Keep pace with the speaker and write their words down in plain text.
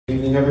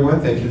evening,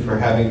 everyone. Thank you for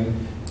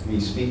having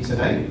me speak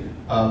tonight.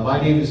 My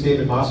name is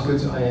David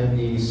Moskowitz. I am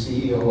the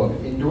CEO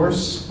of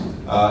Indorse,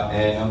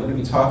 and I'm going to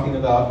be talking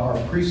about our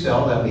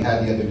presale that we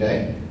had the other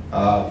day.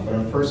 But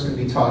I'm first going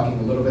to be talking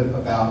a little bit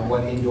about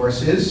what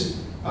Indorse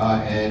is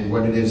and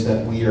what it is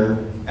that we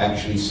are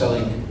actually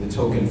selling the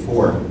token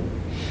for.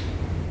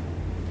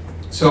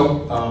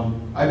 So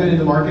I've been in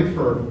the market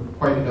for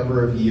quite a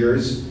number of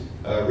years.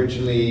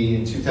 Originally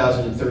in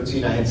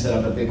 2013, I had set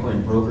up a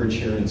Bitcoin brokerage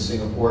here in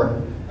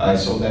Singapore. I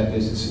sold that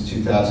business in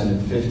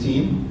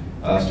 2015.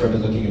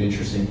 Started looking at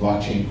interesting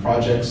blockchain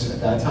projects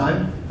at that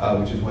time,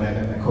 which is when I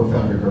met my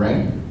co-founder,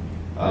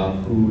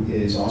 Gareng, who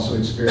is also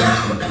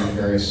experienced in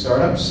various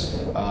startups.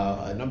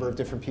 A number of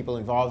different people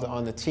involved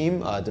on the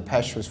team.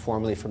 Depesh was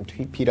formerly from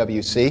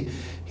PwC.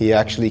 He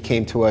actually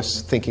came to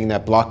us thinking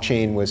that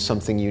blockchain was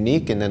something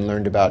unique and then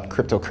learned about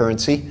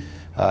cryptocurrency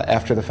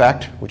after the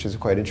fact, which is a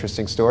quite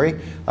interesting story.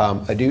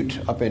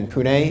 Adut up in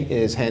Pune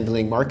is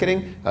handling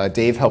marketing.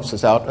 Dave helps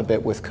us out a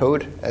bit with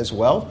code as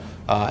well.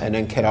 And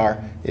then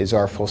Kedar is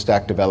our full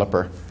stack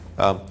developer.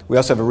 We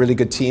also have a really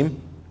good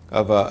team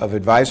of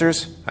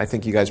advisors. I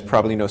think you guys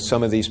probably know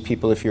some of these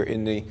people if you're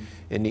in the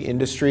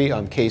industry.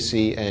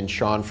 Casey and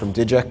Sean from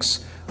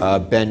Digex,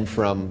 Ben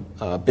from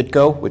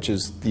BitGo, which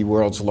is the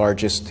world's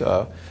largest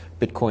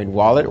Bitcoin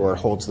wallet, or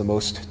holds the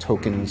most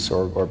tokens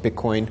or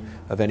Bitcoin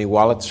of any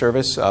wallet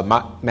service.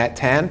 Matt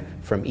Tan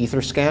from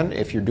Etherscan.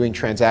 If you're doing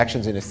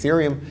transactions in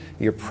Ethereum,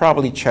 you're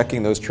probably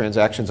checking those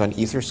transactions on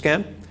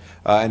Etherscan.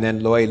 And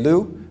then Loy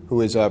Liu,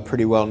 who is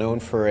pretty well known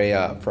for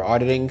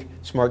auditing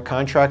smart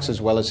contracts, as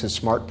well as his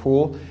smart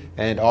pool,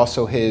 and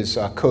also his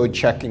code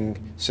checking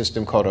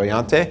system called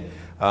Oyante.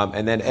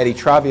 And then Eddie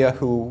Travia,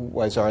 who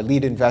was our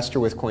lead investor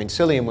with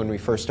Coincilium when we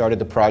first started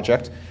the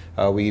project.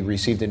 We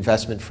received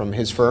investment from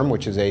his firm,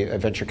 which is a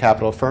venture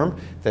capital firm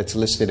that's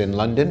listed in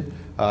London.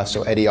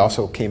 So Eddie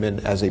also came in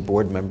as a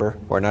board member,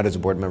 or not as a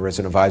board member, as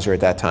an advisor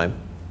at that time.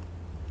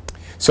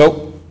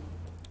 So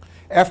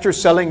after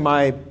selling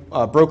my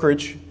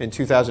brokerage in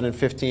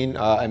 2015,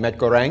 I met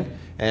Gareng,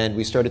 and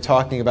we started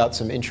talking about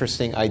some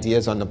interesting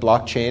ideas on the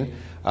blockchain,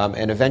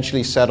 and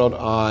eventually settled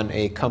on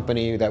a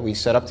company that we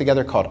set up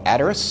together called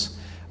Adorus,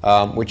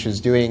 which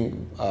is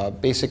doing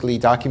basically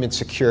document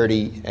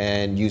security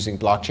and using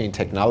blockchain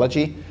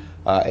technology.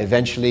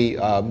 Eventually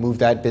moved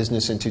that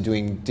business into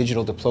doing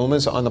digital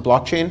diplomas on the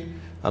blockchain.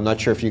 I'm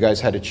not sure if you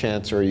guys had a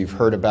chance or you've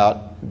heard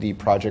about the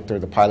project or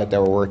the pilot that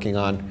we're working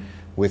on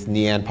with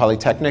Nian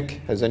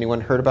Polytechnic. Has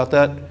anyone heard about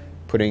that?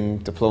 Putting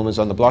diplomas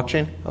on the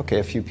blockchain? Okay,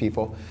 a few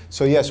people.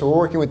 So yeah, so we're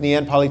working with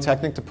Nian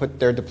Polytechnic to put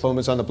their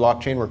diplomas on the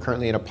blockchain. We're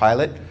currently in a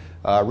pilot.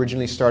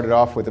 Originally started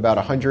off with about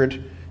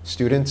 100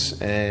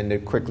 students, and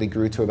it quickly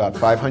grew to about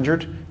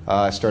 500.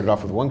 Started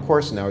off with one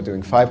course, and now we're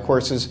doing 5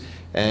 courses.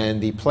 And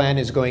the plan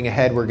is going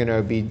ahead. We're going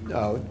to be,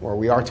 or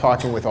we are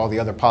talking with all the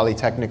other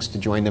polytechnics to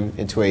join them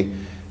into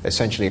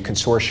essentially a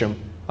consortium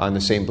on the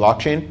same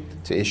blockchain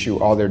to issue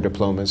all their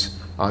diplomas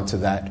onto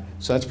that.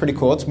 So that's pretty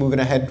cool. It's moving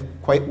ahead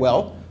quite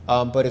well.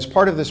 But as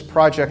part of this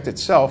project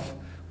itself,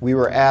 we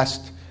were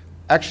asked,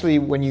 actually,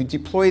 when you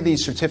deploy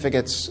these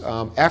certificates,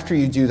 after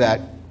you do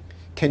that,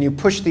 can you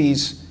push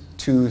these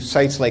to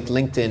sites like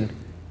LinkedIn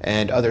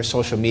and other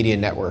social media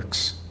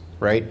networks,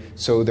 right?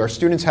 So our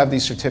students have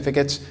these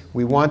certificates.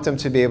 We want them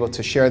to be able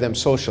to share them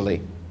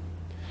socially.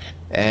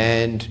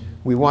 And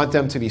we want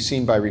them to be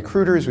seen by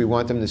recruiters. We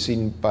want them to be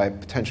seen by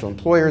potential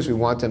employers. We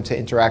want them to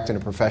interact in a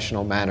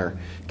professional manner.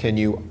 Can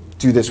you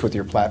do this with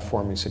your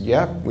platform? We said,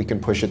 yeah, we can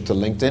push it to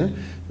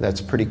LinkedIn. That's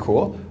pretty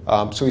cool.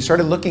 So we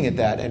started looking at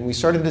that, and we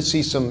started to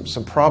see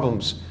some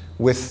problems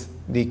with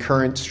the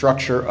current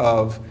structure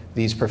of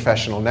these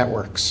professional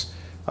networks.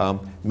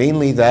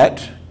 Mainly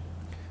that,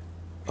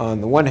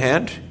 on the one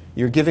hand,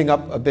 you're giving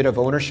up a bit of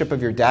ownership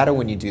of your data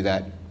when you do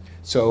that.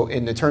 So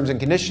in the terms and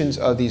conditions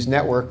of these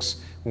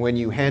networks, when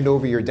you hand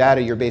over your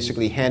data, you're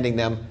basically handing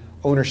them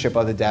ownership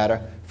of the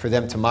data for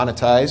them to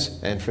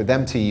monetize and for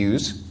them to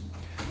use,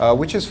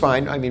 which is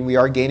fine. I mean, we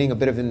are gaining a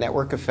bit of the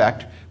network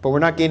effect, but we're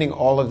not gaining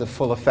all of the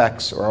full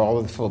effects or all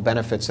of the full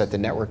benefits that the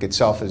network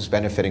itself is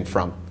benefiting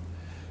from.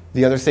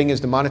 The other thing is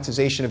the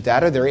monetization of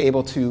data. They're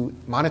able to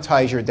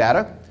monetize your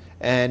data,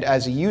 and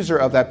as a user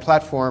of that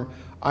platform,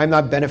 I'm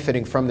not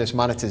benefiting from this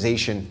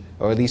monetization,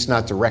 or at least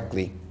not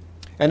directly.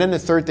 And then the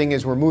third thing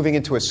is we're moving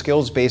into a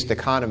skills-based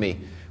economy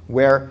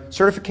where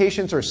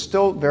certifications are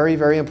still very,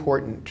 very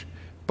important,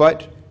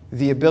 but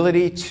the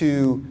ability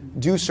to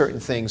do certain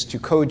things, to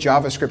code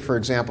JavaScript, for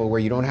example, where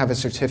you don't have a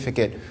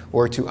certificate,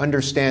 or to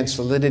understand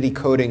Solidity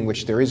coding,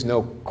 which there is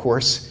no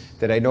course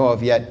that I know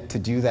of yet to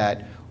do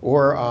that,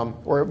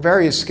 or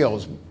various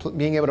skills,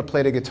 being able to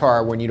play the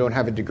guitar when you don't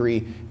have a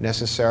degree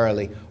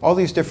necessarily. All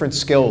these different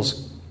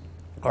skills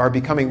are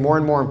becoming more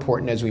and more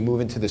important as we move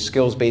into the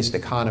skills-based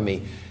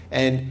economy.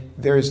 And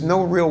there is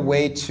no real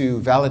way to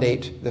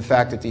validate the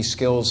fact that these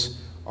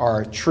skills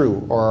are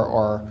true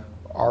or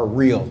are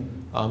real.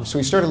 So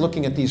we started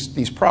looking at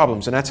these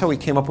problems, and that's how we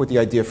came up with the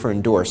idea for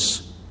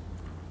Indorse.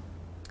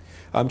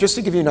 Just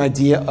to give you an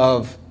idea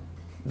of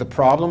the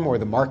problem, or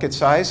the market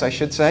size, I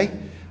should say,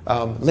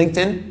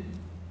 LinkedIn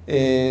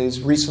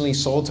is recently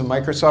sold to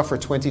Microsoft for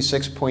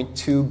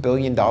 $26.2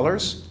 billion.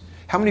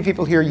 How many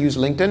people here use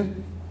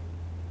LinkedIn?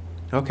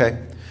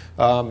 Okay.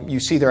 You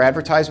see their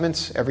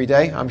advertisements every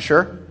day, I'm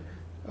sure.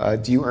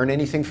 Do you earn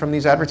anything from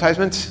these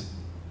advertisements?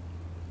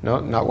 No,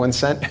 not 1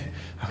 cent.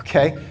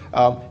 Okay.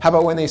 How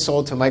about when they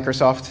sold to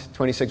Microsoft,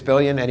 26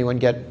 billion? Anyone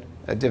get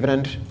a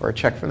dividend or a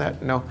check from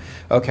that? No?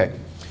 Okay.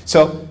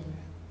 So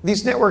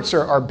these networks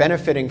are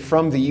benefiting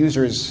from the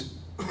users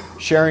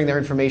sharing their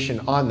information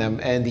on them,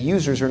 and the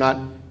users are not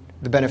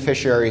the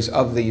beneficiaries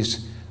of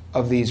these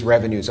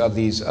revenues, of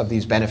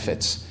these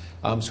benefits.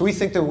 So we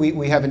think that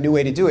we have a new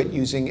way to do it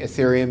using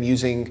Ethereum,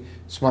 using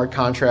smart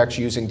contracts,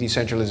 using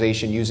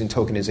decentralization, using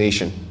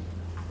tokenization.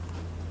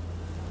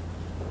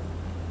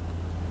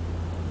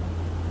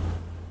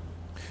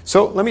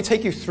 So let me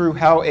take you through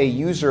how a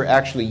user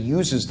actually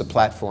uses the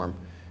platform,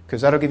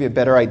 because that'll give you a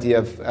better idea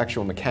of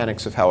actual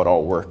mechanics of how it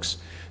all works.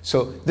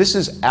 So this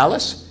is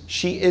Alice.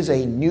 She is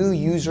a new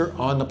user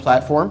on the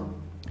platform,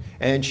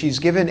 and she's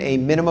given a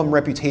minimum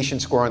reputation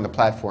score on the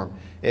platform.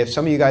 If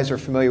some of you guys are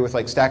familiar with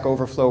like Stack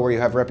Overflow, where you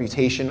have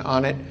reputation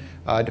on it,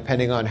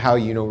 depending on how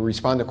you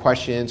respond to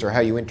questions or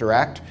how you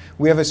interact,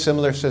 we have a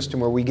similar system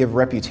where we give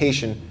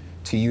reputation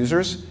to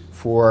users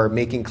for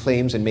making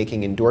claims and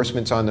making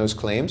endorsements on those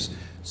claims.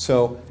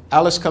 So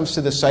Alice comes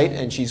to the site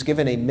and she's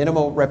given a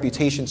minimal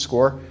reputation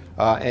score,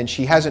 and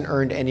she hasn't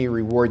earned any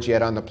rewards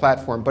yet on the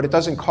platform, but it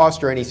doesn't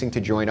cost her anything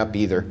to join up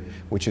either,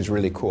 which is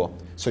really cool.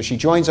 So she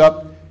joins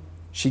up,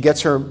 she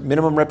gets her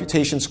minimum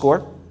reputation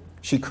score,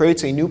 she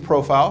creates a new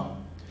profile,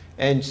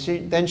 and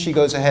then she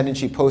goes ahead and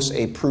she posts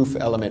a proof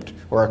element,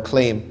 or a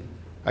claim,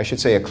 I should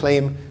say a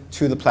claim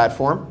to the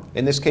platform.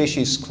 In this case,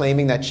 she's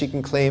claiming that she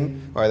can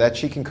claim, or that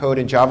she can code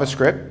in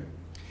JavaScript.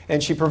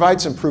 And she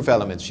provides some proof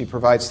elements. She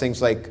provides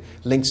things like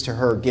links to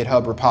her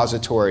GitHub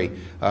repository,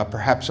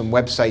 perhaps some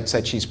websites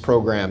that she's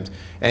programmed.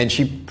 And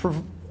she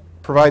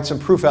provides some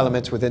proof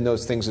elements within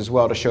those things as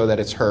well to show that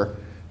it's her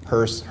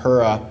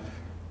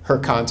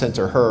content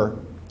or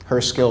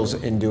her skills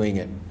in doing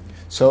it.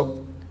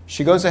 So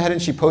she goes ahead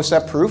and she posts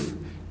that proof,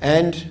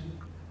 and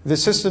the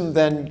system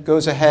then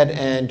goes ahead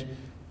and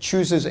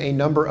chooses a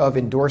number of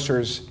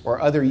endorsers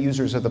or other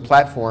users of the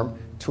platform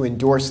to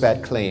endorse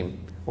that claim,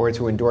 or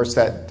to endorse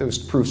that those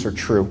proofs are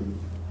true.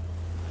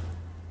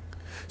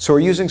 So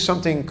we're using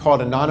something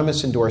called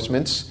anonymous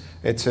endorsements.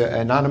 It's an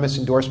anonymous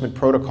endorsement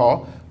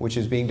protocol which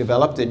is being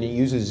developed, and it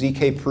uses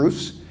ZK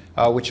proofs,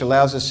 which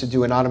allows us to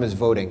do anonymous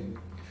voting.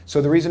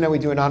 So the reason that we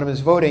do anonymous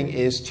voting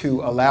is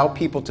to allow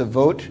people to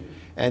vote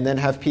and then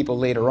have people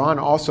later on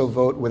also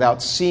vote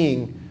without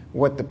seeing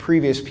what the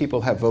previous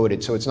people have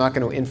voted. So it's not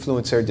going to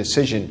influence their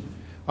decision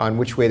on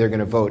which way they're going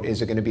to vote.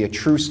 Is it going to be a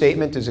true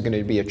statement? Is it going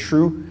to be a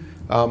true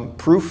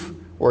proof?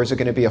 Or is it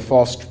going to be a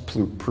false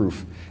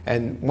proof?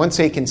 And once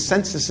a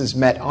consensus is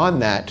met on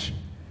that,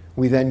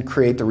 we then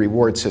create the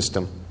reward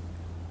system.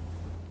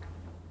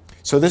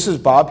 So this is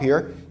Bob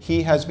here.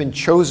 He has been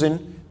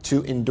chosen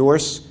to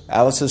endorse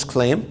Alice's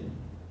claim.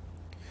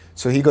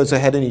 So he goes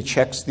ahead and he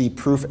checks the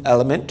proof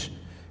element,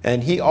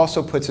 and he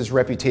also puts his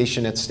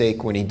reputation at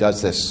stake when he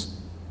does this.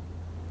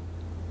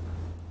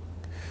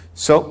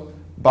 So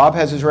Bob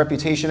has his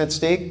reputation at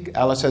stake,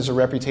 Alice has a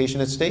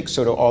reputation at stake,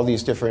 so do all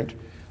these different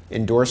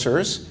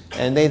endorsers,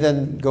 and they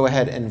then go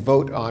ahead and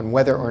vote on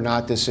whether or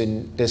not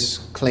this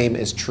claim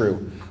is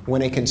true.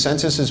 When a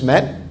consensus is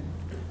met,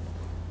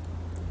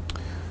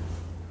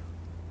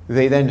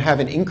 they then have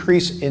an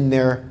increase in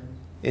their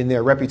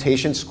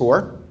reputation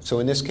score. So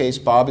in this case,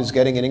 Bob is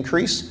getting an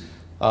increase,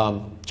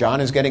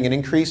 John is getting an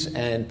increase,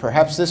 and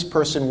perhaps this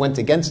person went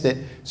against it,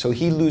 so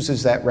he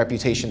loses that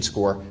reputation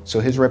score.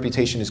 So his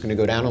reputation is going to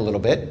go down a little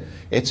bit.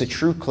 It's a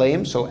true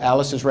claim, so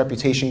Alice's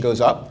reputation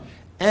goes up.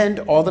 And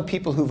all the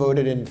people who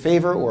voted in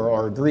favor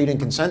or agreed in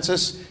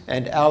consensus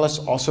and Alice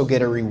also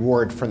get a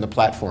reward from the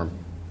platform.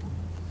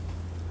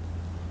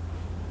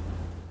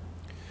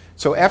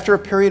 So after a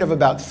period of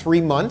about 3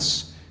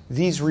 months,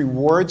 these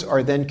rewards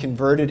are then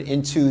converted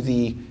into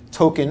the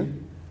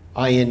token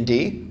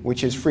IND,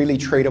 which is freely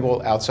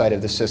tradable outside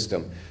of the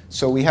system.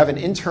 So we have an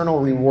internal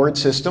reward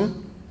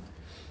system.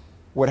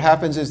 What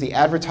happens is the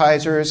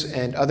advertisers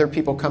and other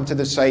people come to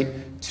the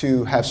site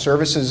to have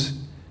services.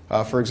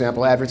 For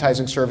example,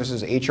 advertising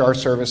services, HR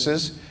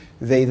services.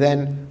 They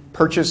then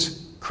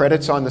purchase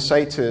credits on the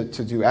site to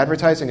do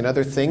advertising and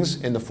other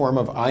things in the form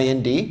of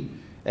IND.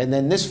 And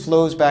then this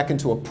flows back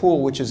into a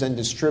pool which is then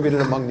distributed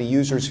among the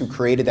users who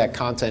created that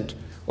content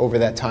over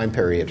that time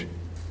period.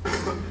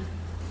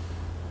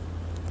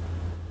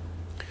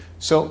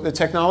 So the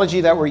technology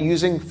that we're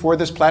using for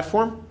this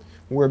platform,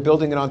 we're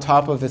building it on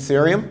top of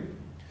Ethereum.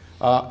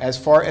 As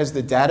far as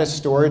the data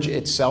storage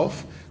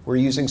itself, we're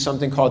using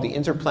something called the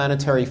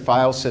Interplanetary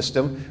File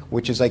System,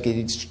 which is like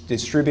a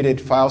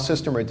distributed file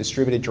system or a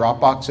distributed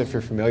Dropbox, if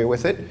you're familiar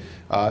with it.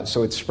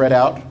 So it's spread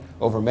out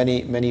over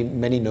many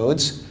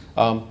nodes.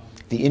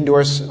 The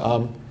Indorse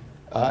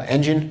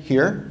engine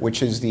here,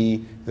 which is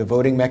the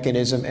voting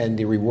mechanism and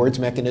the rewards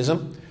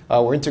mechanism.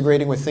 We're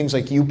integrating with things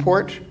like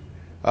Uport,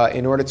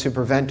 in order to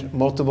prevent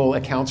multiple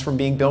accounts from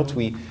being built.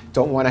 We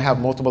don't want to have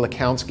multiple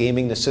accounts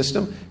gaming the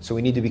system, so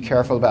we need to be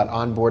careful about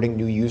onboarding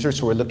new users.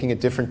 So we're looking at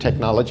different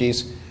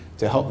technologies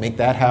to help make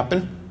that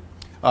happen.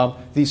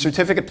 The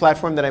certificate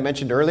platform that I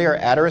mentioned earlier,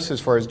 Address,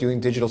 as far as doing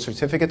digital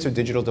certificates or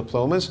digital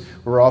diplomas,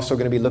 we're also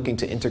going to be looking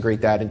to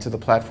integrate that into the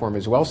platform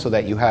as well so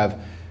that you have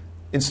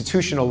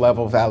institutional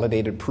level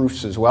validated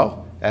proofs as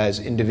well as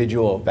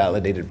individual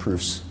validated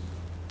proofs.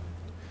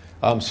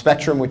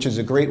 Spectrum, which is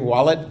a great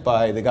wallet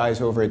by the guys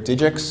over at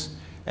Digix,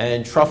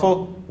 and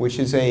Truffle, which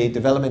is a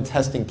development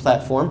testing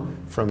platform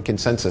from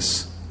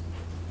Consensus.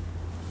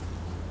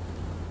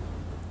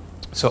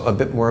 So a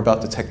bit more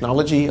about the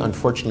technology.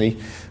 Unfortunately,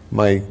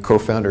 my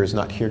co-founder is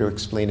not here to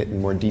explain it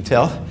in more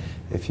detail.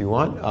 If you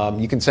want,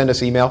 you can send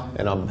us email,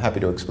 and I'm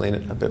happy to explain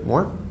it a bit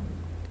more.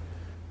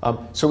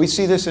 So we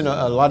see this in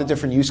a lot of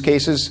different use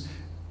cases.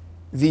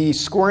 The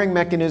scoring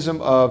mechanism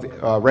of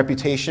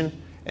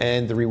reputation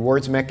and the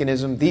rewards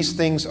mechanism, these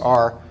things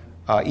are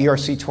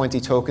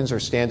ERC20 tokens or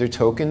standard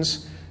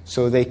tokens,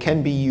 so they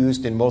can be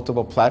used in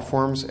multiple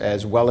platforms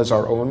as well as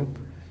our own.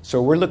 So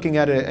we're looking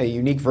at a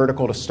unique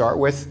vertical to start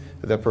with,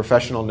 the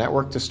professional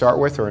network to start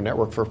with, or a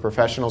network for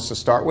professionals to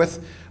start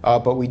with.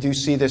 But we do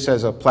see this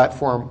as a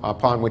platform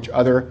upon which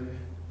other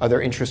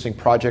interesting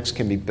projects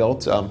can be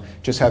built.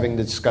 Just having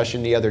the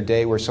discussion the other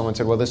day where someone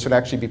said, well, this would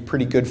actually be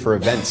pretty good for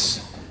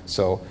events.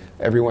 So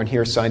everyone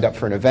here signed up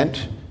for an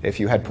event. If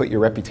you had put your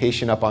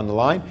reputation up on the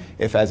line,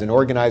 if as an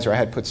organizer I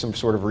had put some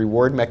sort of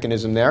reward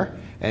mechanism there,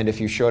 and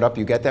if you showed up,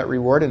 you get that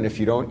reward, and if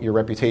you don't, your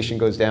reputation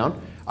goes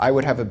down, I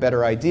would have a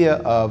better idea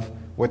of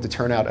what the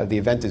turnout of the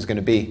event is going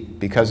to be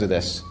because of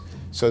this.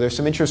 So there's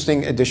some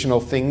interesting additional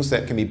things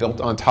that can be built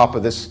on top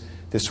of this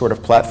sort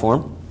of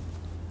platform.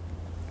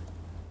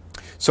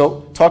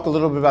 So talk a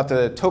little bit about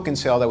the token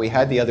sale that we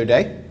had the other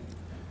day.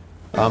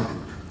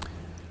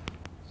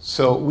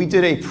 So we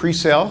did a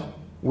pre-sale,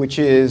 which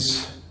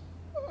is,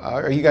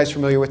 are you guys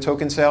familiar with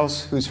token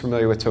sales? Who's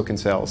familiar with token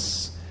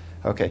sales?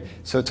 Okay,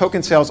 so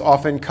token sales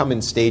often come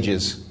in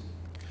stages.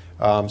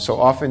 So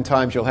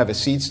oftentimes you'll have a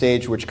seed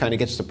stage, which kind of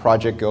gets the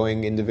project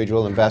going,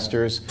 individual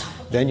investors.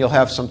 Then you'll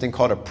have something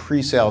called a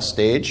pre-sale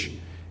stage,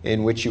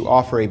 in which you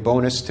offer a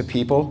bonus to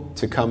people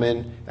to come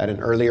in at an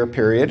earlier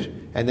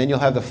period. And then you'll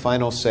have the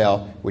final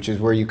sale, which is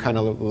where you kind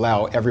of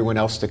allow everyone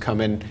else to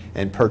come in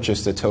and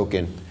purchase the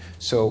token.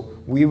 So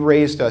we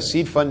raised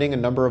seed funding a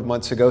number of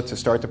months ago to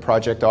start the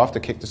project off, to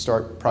kick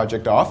the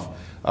project off.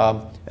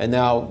 And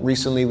now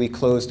recently we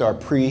closed our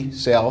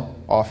pre-sale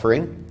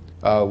offering.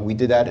 We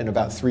did that in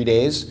about 3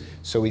 days.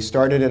 So we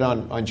started it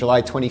on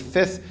July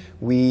 25th.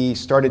 We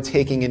started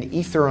taking an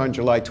Ether on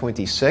July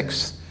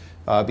 26th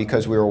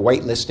because we were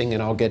whitelisting,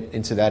 and I'll get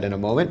into that in a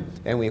moment.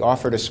 And we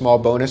offered a small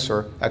bonus,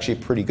 or actually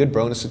a pretty good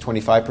bonus of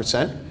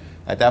 25%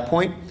 at that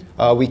point.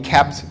 We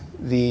capped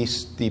the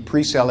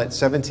pre-sale at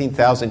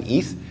 17,000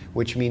 ETH,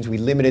 which means we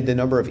limited the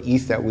number of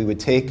ETH that we would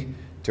take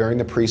during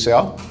the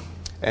pre-sale.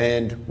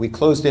 And we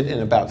closed it in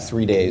about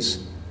 3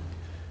 days.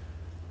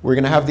 We're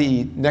going to have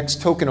the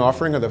next token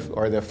offering,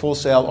 or the full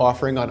sale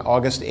offering, on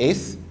August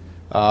 8th.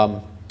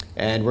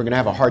 And we're going to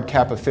have a hard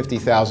cap of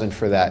 50,000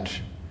 for that.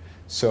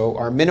 So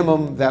our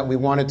minimum that we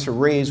wanted to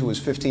raise was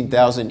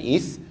 15,000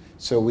 ETH.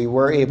 So we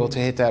were able to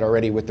hit that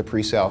already with the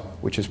pre-sale,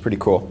 which is pretty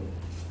cool.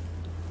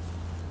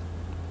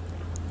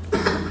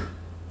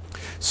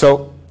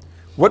 So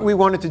what we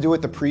wanted to do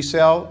with the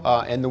pre-sale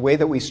and the way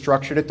that we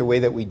structured it, the way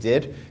that we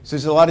did, so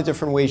there's a lot of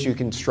different ways you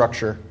can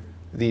structure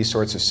these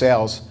sorts of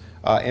sales.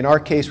 In our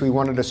case, we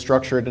wanted to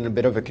structure it in a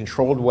bit of a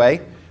controlled way.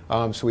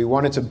 So we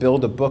wanted to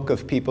build a book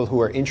of people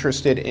who are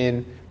interested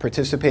in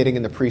participating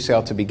in the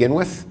pre-sale to begin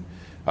with.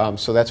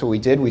 So that's what we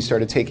did. We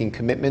started taking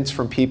commitments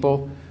from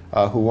people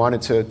who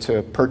wanted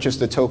to purchase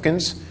the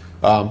tokens.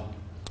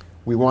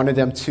 We wanted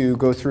them to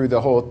go through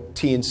the whole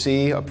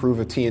T&C, approve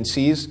of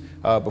T&Cs,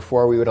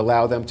 before we would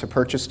allow them to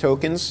purchase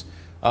tokens.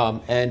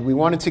 And we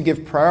wanted to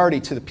give priority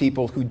to the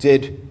people who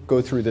did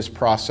go through this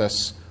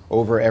process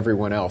over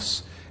everyone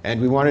else. And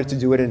we wanted to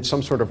do it in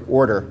some sort of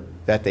order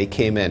that they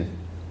came in.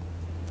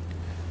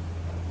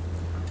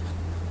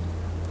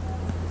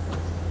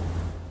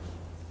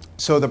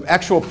 So the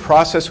actual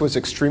process was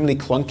extremely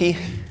clunky.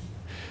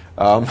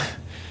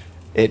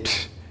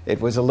 It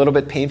was a little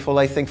bit painful,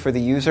 I think, for the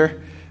user,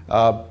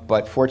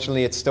 but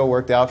fortunately it still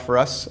worked out for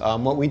us.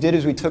 What we did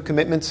is we took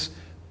commitments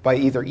by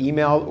either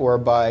email or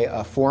by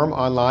a form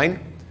online.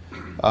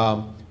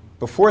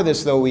 Before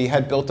this, though, we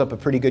had built up a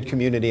pretty good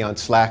community on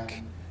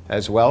Slack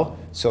as well.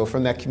 So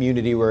from that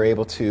community, we're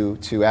able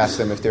to ask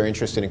them if they're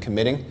interested in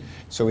committing.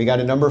 So we got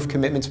a number of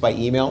commitments by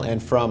email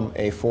and from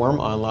a form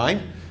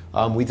online.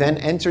 We then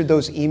entered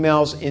those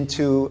emails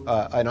into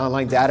an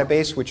online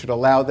database, which would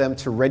allow them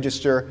to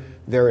register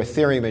their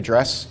Ethereum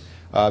address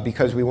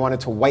because we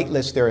wanted to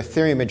whitelist their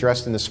Ethereum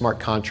address in the smart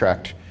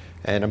contract.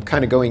 And I'm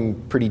kind of going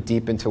pretty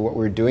deep into what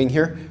we're doing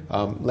here.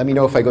 Let me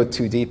know if I go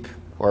too deep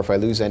or if I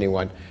lose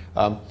anyone.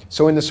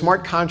 So in the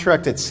smart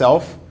contract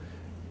itself,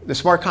 the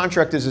smart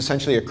contract is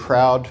essentially a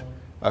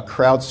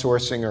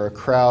crowdsourcing or a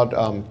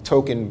crowd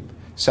token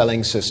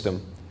selling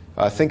system.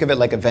 Think of it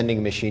like a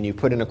vending machine. You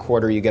put in a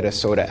quarter, you get a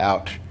soda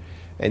out.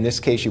 In this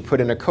case, you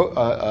put in a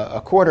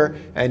quarter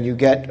and you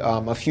get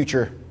a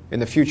future. In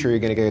the future, you're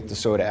going to get the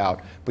soda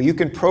out. But you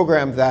can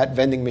program that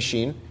vending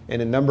machine in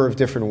a number of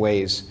different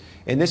ways.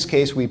 In this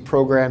case, we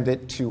programmed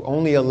it to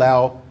only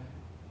allow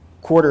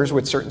quarters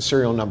with certain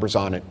serial numbers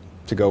on it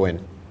to go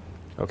in.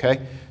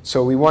 Okay?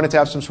 So we wanted to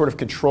have some sort of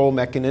control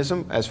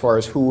mechanism as far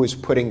as who was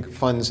putting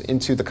funds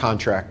into the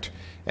contract.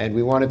 And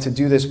we wanted to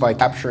do this by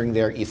capturing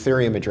their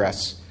Ethereum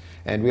address.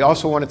 And we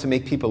also wanted to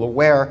make people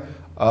aware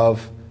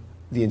of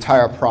the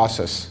entire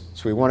process.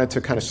 So we wanted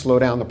to kind of slow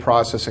down the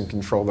process and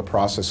control the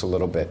process a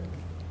little bit.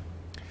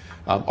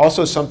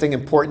 Also, something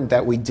important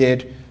that we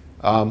did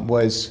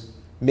was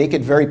make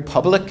it very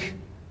public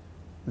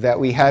that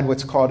we had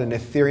what's called an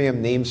Ethereum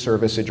name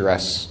service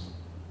address.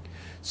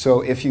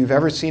 So if you've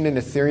ever seen an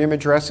Ethereum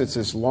address, it's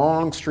this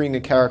long string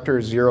of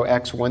characters,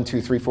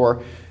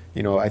 0x1234.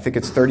 I think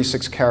it's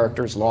 36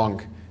 characters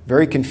long.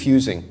 Very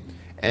confusing.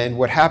 And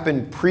what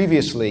happened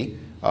previously,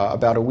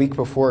 about a week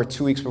before,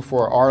 2 weeks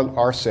before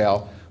our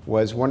sale,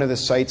 was one of the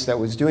sites that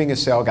was doing a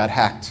sale got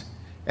hacked.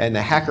 And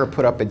the hacker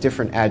put up a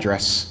different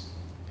address.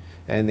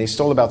 And they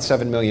stole about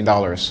 $7 million.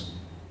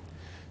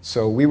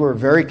 So we were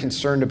very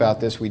concerned about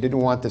this. We didn't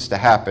want this to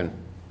happen.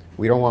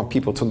 We don't want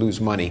people to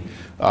lose money.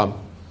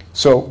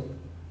 So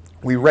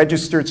we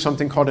registered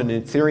something called an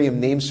Ethereum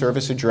name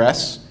service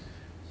address,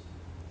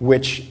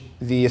 which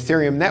the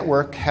Ethereum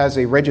network has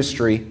a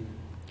registry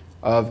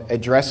of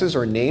addresses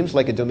or names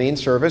like a domain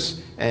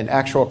service and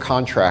actual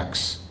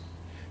contracts.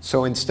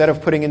 So instead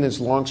of putting in this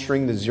long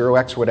string, the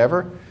 0x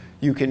whatever,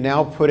 you can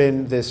now put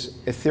in this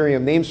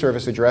Ethereum name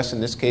service address,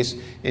 in this case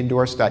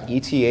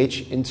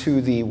Indorse.ETH,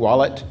 into the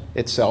wallet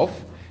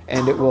itself,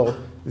 and it will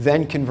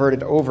then convert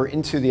it over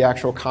into the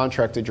actual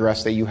contract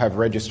address that you have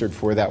registered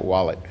for that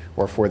wallet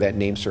or for that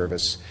name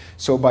service.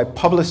 So by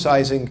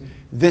publicizing,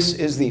 this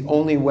is the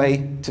only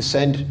way to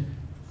send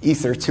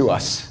Ether to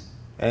us.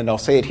 And I'll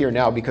say it here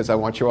now because I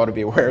want you all to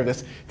be aware of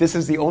this. This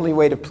is the only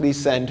way to please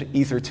send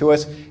Ether to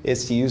us,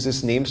 is to use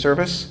this name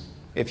service.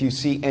 If you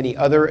see any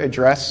other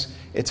address,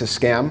 it's a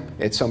scam.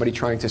 It's somebody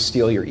trying to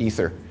steal your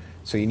Ether.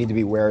 So you need to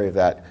be wary of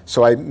that.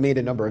 So I made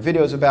a number of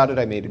videos about it.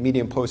 I made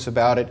Medium posts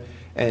about it.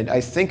 And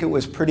I think it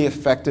was pretty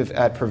effective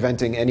at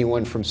preventing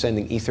anyone from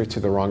sending Ether to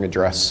the wrong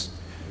address.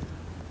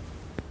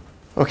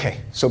 Okay,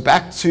 so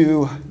back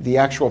to the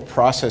actual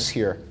process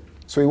here.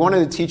 So we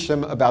wanted to teach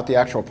them about the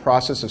actual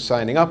process of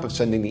signing up, of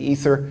sending the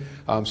Ether.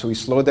 So we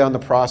slowed down the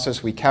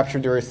process. We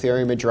captured their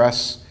Ethereum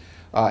address.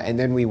 And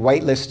then we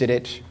whitelisted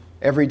it.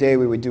 Every day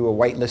we would do a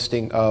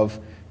whitelisting of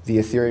the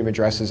Ethereum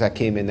addresses that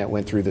came in that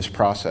went through this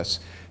process.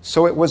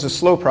 So it was a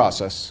slow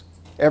process.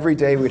 Every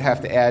day we'd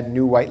have to add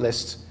new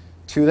whitelists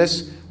to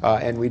this,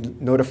 and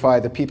we'd notify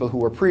the people who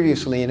were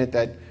previously in it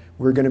that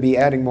we're going to be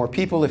adding more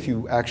people. If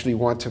you actually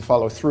want to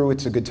follow through,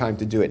 it's a good time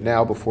to do it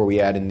now before we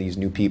add in these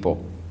new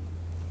people.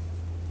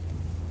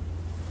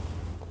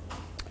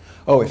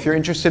 Oh, if you're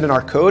interested in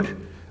our code,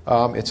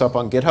 it's up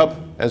on GitHub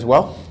as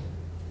well.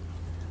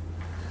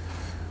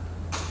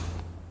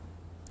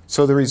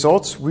 So the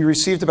results, we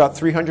received about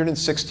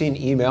 316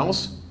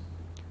 emails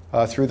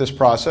through this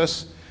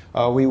process.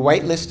 We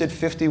whitelisted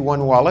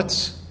 51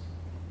 wallets.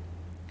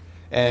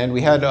 And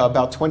we had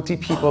about 20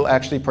 people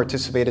actually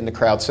participate in the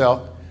crowd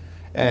sale.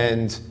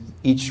 And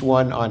each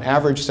one, on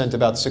average, sent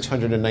about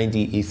 690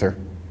 Ether.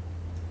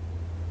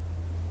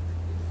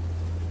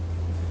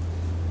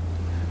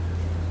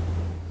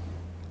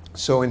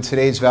 So in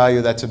today's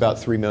value, that's about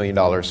 $3 million.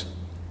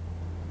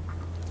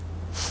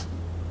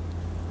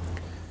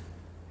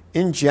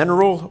 In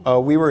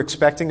general, we were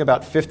expecting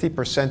about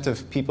 50%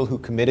 of people who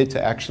committed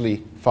to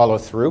actually follow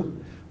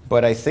through.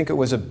 But I think it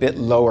was a bit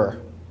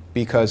lower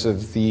because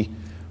of the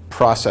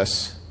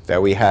process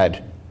that we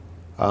had.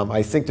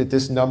 I think that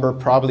this number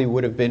probably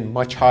would have been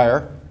much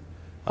higher.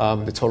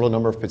 The total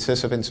number of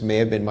participants may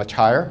have been much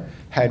higher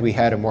had we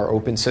had a more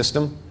open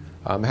system,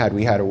 had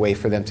we had a way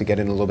for them to get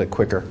in a little bit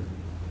quicker.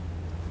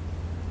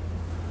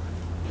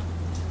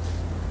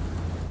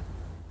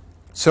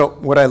 So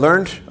what I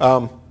learned,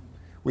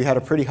 we had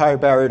a pretty high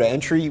barrier to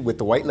entry with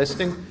the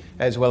whitelisting,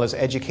 as well as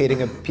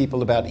educating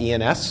people about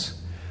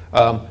ENS.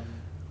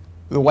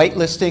 The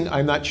whitelisting,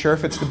 I'm not sure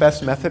if it's the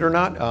best method or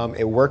not.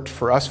 It worked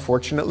for us,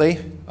 fortunately.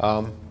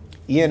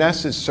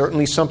 ENS is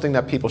certainly something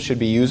that people should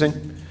be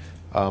using.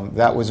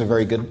 That was a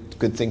very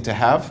good thing to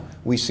have.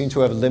 We seem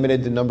to have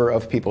limited the number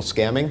of people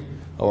scamming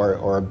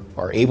or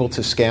are able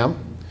to scam,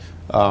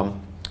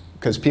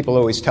 because people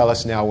always tell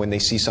us now when they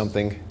see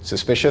something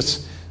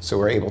suspicious, so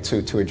we're able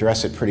to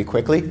address it pretty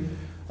quickly.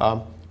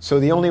 So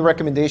the only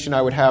recommendation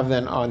I would have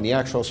then on the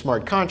actual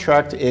smart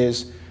contract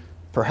is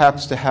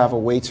perhaps to have a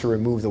way to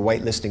remove the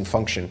whitelisting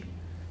function,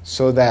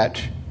 so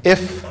that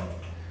if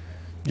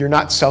you're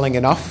not selling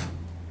enough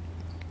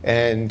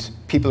and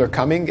people are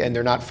coming and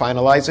they're not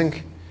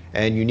finalizing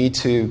and you need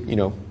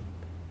to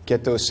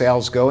get those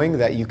sales going,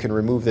 that you can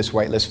remove this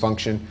whitelist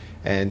function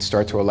and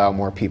start to allow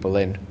more people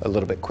in a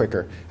little bit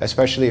quicker,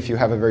 especially if you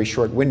have a very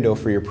short window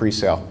for your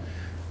pre-sale.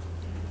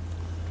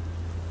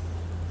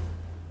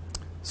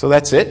 So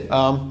that's it.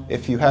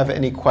 If you have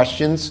any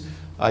questions,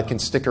 I can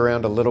stick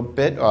around a little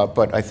bit,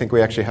 but I think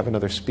we actually have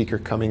another speaker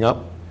coming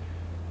up.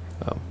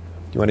 Do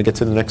you want to get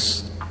to the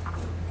next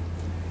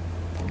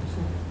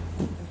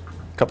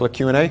couple of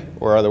Q&A,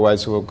 or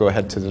otherwise we'll go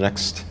ahead to the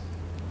next?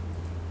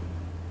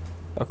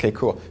 Okay,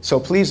 cool. So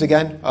please,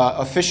 again,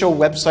 official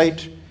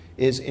website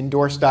is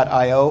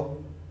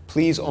Indorse.io.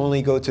 Please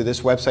only go to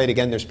this website.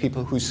 Again, there's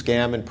people who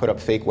scam and put up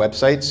fake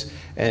websites,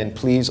 and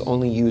please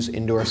only use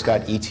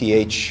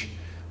Indorse.eth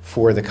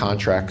for the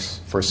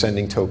contracts for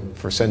sending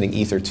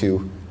Ether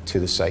to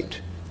the site.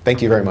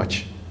 Thank you very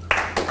much.